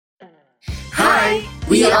Hi!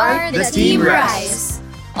 We are the Team Rise.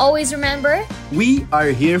 Always remember, we are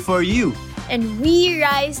here for you. And we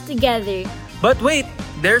rise together. But wait,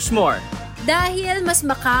 there's more. Dahil mas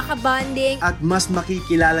makakabonding at mas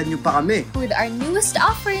makikilala nyo pa kami with our newest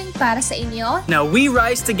offering para sa inyo. Now we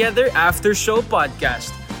rise together Aftershow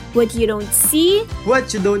podcast. What you don't see,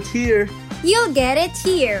 what you don't hear, you'll get it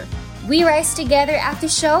here. We Rise Together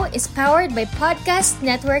Aftershow is powered by Podcast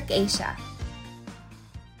Network Asia.